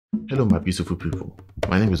Hello my beautiful people,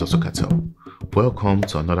 my name is also Catel. Welcome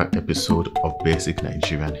to another episode of Basic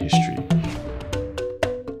Nigerian History.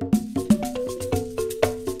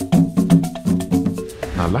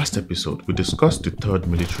 Now last episode we discussed the third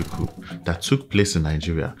military coup that took place in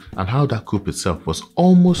Nigeria and how that coup itself was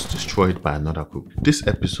almost destroyed by another coup. This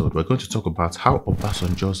episode we're going to talk about how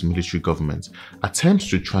Obasanjo's military government attempts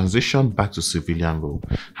to transition back to civilian rule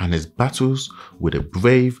and his battles with a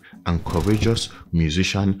brave and courageous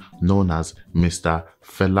musician known as Mr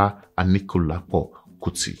Fela Anikulapo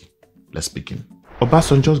Kuti. Let's begin.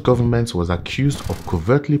 Obasanjo's government was accused of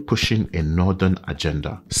covertly pushing a northern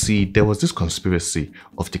agenda. See, there was this conspiracy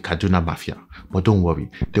of the Kaduna Mafia, but don't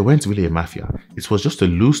worry, they weren't really a mafia. It was just a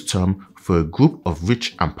loose term for a group of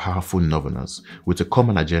rich and powerful northerners with a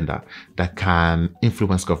common agenda that can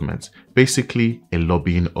influence government, basically a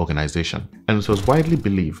lobbying organization. And it was widely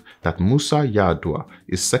believed that Musa Yar'adua,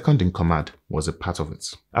 his second in command, was a part of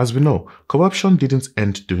it. As we know, corruption didn't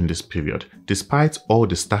end during this period, despite all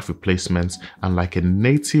the staff replacements, and like a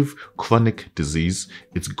native chronic disease,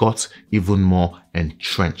 it got even more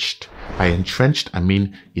entrenched. By entrenched, I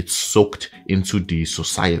mean it soaked into the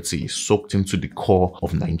society, soaked into the core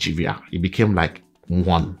of Nigeria. It became like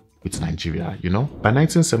one with Nigeria, you know? By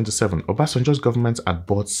 1977, Obasanjo's government had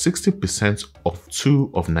bought 60% of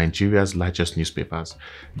two of Nigeria's largest newspapers,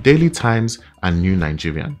 Daily Times and New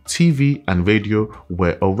Nigerian. TV and radio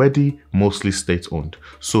were already mostly state-owned,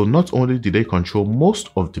 so not only did they control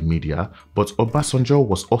most of the media, but Obasanjo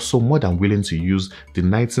was also more than willing to use the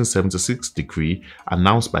 1976 decree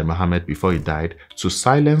announced by Muhammad before he died to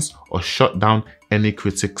silence or shut down any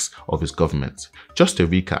critics of his government. Just a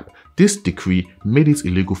recap, this decree made it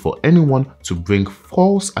illegal for anyone to bring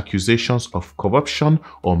false accusations of corruption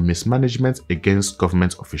or mismanagement against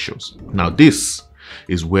government officials. Now this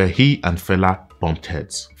is where he and Fela bumped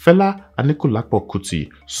heads. Fela Anikulapo Kuti,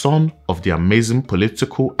 son of the amazing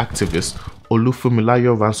political activist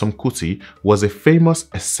Olufunmilayo Ransome Kuti, was a famous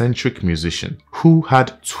eccentric musician who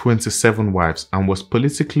had 27 wives and was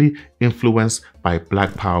politically influenced by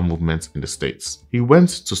Black Power movements in the States. He went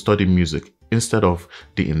to study music instead of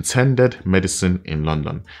the intended medicine in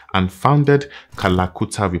London and founded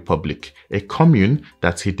Kalakuta Republic, a commune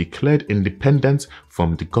that he declared independent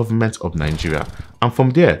from the government of Nigeria. And from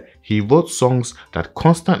there, he wrote songs that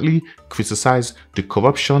constantly criticized the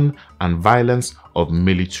corruption and violence of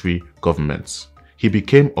military governments. He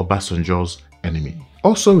became Obasanjo's enemy.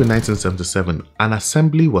 Also in 1977, an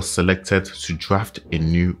assembly was selected to draft a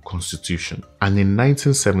new constitution. And in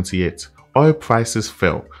 1978, oil prices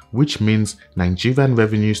fell, which means Nigerian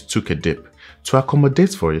revenues took a dip. To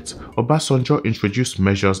accommodate for it, Obasanjo introduced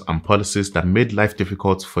measures and policies that made life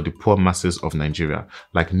difficult for the poor masses of Nigeria,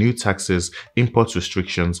 like new taxes, import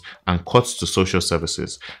restrictions, and cuts to social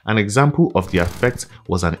services. An example of the effect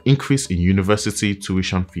was an increase in university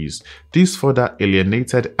tuition fees. This further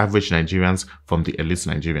alienated average Nigerians from the elite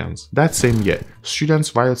Nigerians. That same year,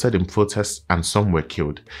 students rioted in protests and some were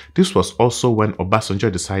killed. This was also when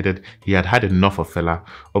Obasanjo decided he had had enough of Fela.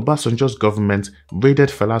 Obasanjo's government raided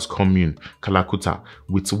Fela's commune, Kalakuta,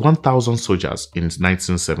 with 1,000 soldiers in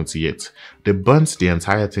 1978. They burnt the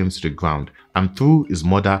entire thing to the ground and threw his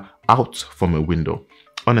mother out from a window.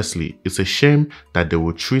 Honestly, it's a shame that they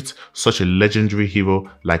would treat such a legendary hero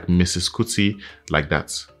like Mrs. Kuti like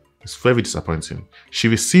that. It's very disappointing. She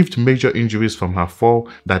received major injuries from her fall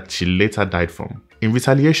that she later died from. In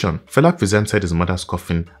retaliation, Fela presented his mother's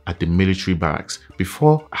coffin at the military barracks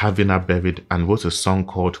before having her buried and wrote a song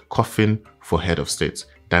called Coffin for Head of State,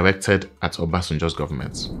 directed at Obasanjo's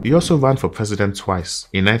government. He also ran for president twice,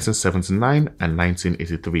 in 1979 and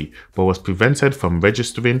 1983, but was prevented from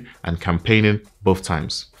registering and campaigning both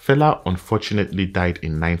times. Fela unfortunately died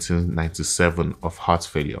in 1997 of heart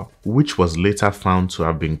failure, which was later found to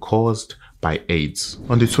have been caused by AIDS.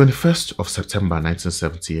 On the 21st of September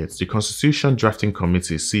 1978, the Constitution Drafting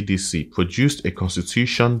Committee (CDC) produced a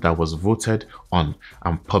constitution that was voted on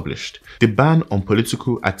and published. The ban on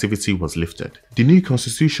political activity was lifted. The new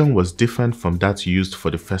constitution was different from that used for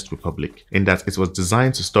the First Republic in that it was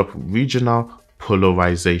designed to stop regional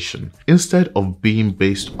polarization. Instead of being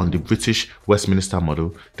based on the British Westminster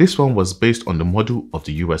model, this one was based on the model of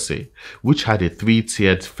the USA, which had a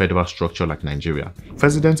three-tiered federal structure like Nigeria.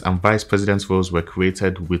 President and vice president roles were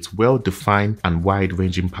created with well-defined and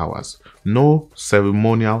wide-ranging powers. No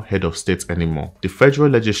ceremonial head of state anymore. The federal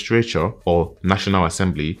legislature, or National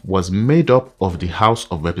Assembly, was made up of the House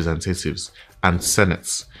of Representatives and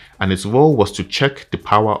Senates, and its role was to check the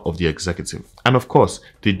power of the executive. And of course,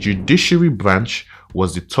 the judiciary branch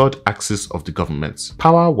was the third axis of the government.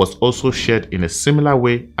 Power was also shared in a similar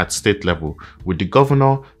way at state level, with the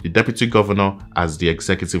governor, the deputy governor as the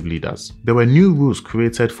executive leaders. There were new rules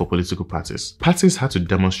created for political parties. Parties had to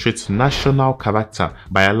demonstrate national character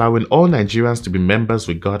by allowing all Nigerians to be members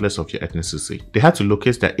regardless of your ethnicity. They had to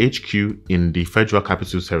locate their HQ in the Federal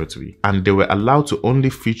Capital Territory, and they were allowed to only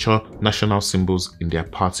feature national symbols in their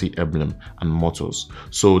party emblem and mottos.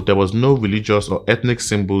 So there was no religious or ethnic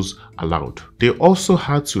symbols allowed. They also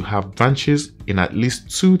had to have branches in at least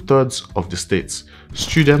 2/3 of the states.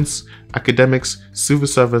 Students, academics, civil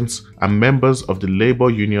servants, and members of the labor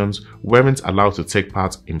unions weren't allowed to take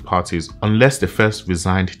part in parties unless they first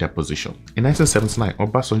resigned their position. In 1979,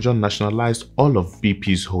 Obasanjo nationalized all of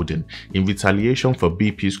BP's holding in retaliation for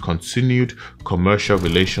BP's continued commercial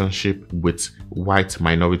relationship with white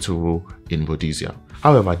minority rule in Rhodesia.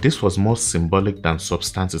 However, this was more symbolic than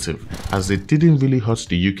substantive, as it didn't really hurt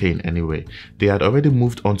the UK in any way. They had already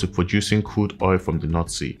moved on to producing crude oil from the North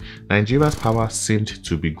Sea. Nigeria's power seemed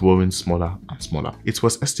to be growing smaller and smaller. It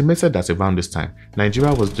was estimated that around this time,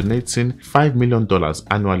 Nigeria was donating $5 million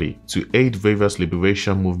annually to aid various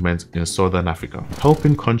liberation movements in Southern Africa,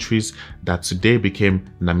 helping countries that today became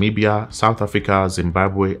Namibia, South Africa,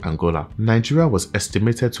 Zimbabwe, Angola. Nigeria was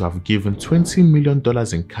estimated to have given $20 million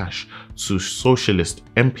in cash to socialist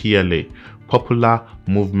MPLA, Popular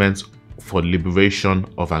Movement for Liberation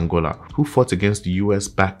of Angola, who fought against the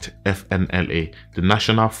US-backed FNLA, the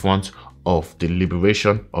National Front of the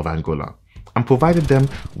Liberation of Angola, and provided them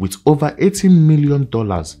with over $80 million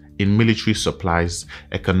in military supplies,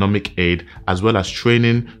 economic aid, as well as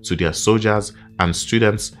training to their soldiers and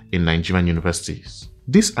students in Nigerian universities.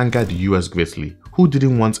 This angered the US greatly, who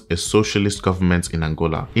didn't want a socialist government in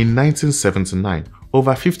Angola. In 1979,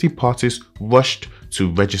 over 50 parties rushed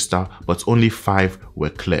to register, but only 5 were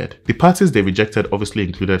cleared. The parties they rejected obviously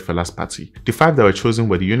included Fela's party. The 5 that were chosen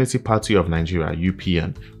were the Unity Party of Nigeria,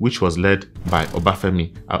 UPN, which was led by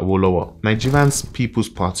Obafemi Awolowo, Nigerian People's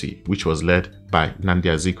Party, which was led by Nnamdi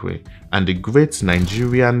Azikiwe, and the Great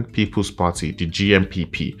Nigerian People's Party, the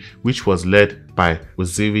GNPP, which was led by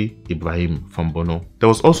Waziri Ibrahim from Borno. There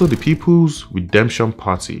was also the People's Redemption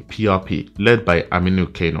Party, PRP, led by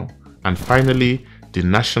Aminu Kano, and finally the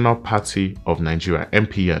National Party of Nigeria,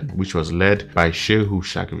 NPN, which was led by Shehu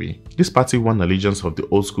Shagari. This party won allegiance of the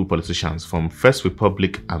old school politicians from First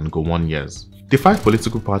Republic and Gowon years. The 5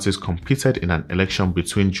 political parties competed in an election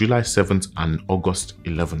between July 7th and August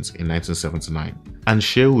 11th in 1979, and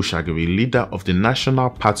Shehu Shagari, leader of the National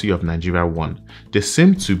Party of Nigeria, won. They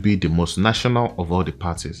seemed to be the most national of all the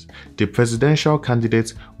parties. The presidential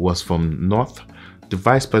candidate was from North, the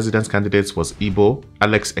vice president's candidate was Igbo,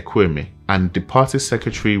 Alex Ekweme, and the party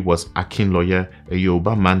secretary was Akinloye, a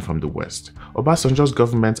Yoruba man from the West. Obasanjo's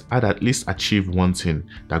government had at least achieved one thing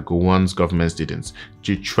that Gowon's governments didn't: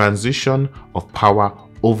 the transition of power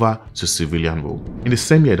over to civilian rule. In the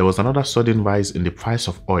same year, there was another sudden rise in the price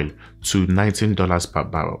of oil to $19 per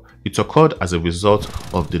barrel. It occurred as a result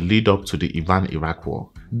of the lead-up to the Iran-Iraq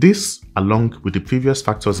war. This, along with the previous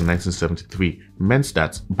factors in 1973, meant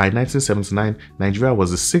that by 1979, Nigeria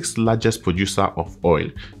was the 6th largest producer of oil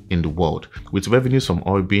in the world, with revenues from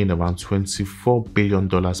oil being around $24 billion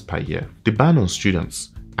per year. The ban on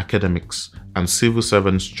students, academics, and civil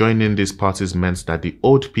servants joining these parties meant that the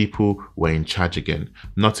old people were in charge again.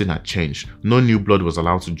 Nothing had changed. No new blood was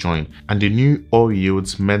allowed to join, and the new oil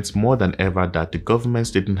yields meant more than ever that the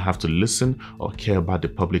governments didn't have to listen or care about the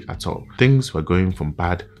public at all. Things were going from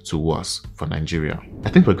bad to worse for Nigeria. I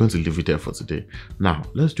think we're going to leave it there for today. Now,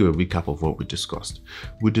 let's do a recap of what we discussed.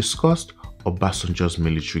 We discussed Obasanjo's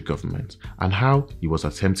military government and how he was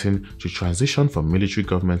attempting to transition from military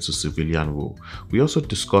government to civilian rule. We also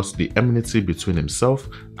discussed the enmity between himself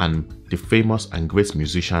and the famous and great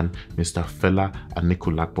musician Mr Fela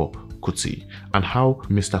Anikulapo Kuti, and how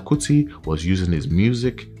Mr. Kuti was using his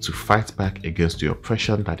music to fight back against the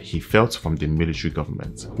oppression that he felt from the military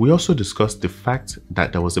government. We also discussed the fact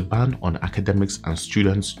that there was a ban on academics and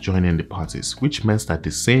students joining the parties, which meant that the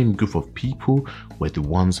same group of people were the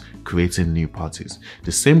ones creating new parties.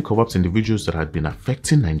 The same corrupt individuals that had been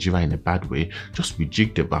affecting Nigeria in a bad way just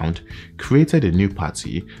rejigged around, created a new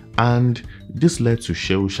party, and this led to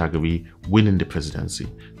Shehu Shagari winning the presidency.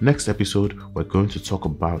 Next episode, we're going to talk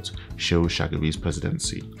about Shehu Shagari's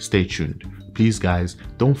presidency. Stay tuned. Please guys,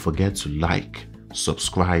 don't forget to like,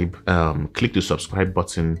 subscribe, click the subscribe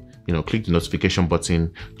button, click the notification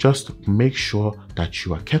button. Just make sure that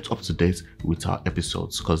you are kept up to date with our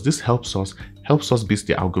episodes, because this helps us beat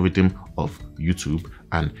the algorithm of YouTube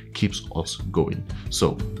and keeps us going.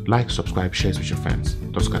 So like, subscribe, share with your friends.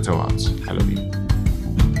 Dr. Catel out. I love you.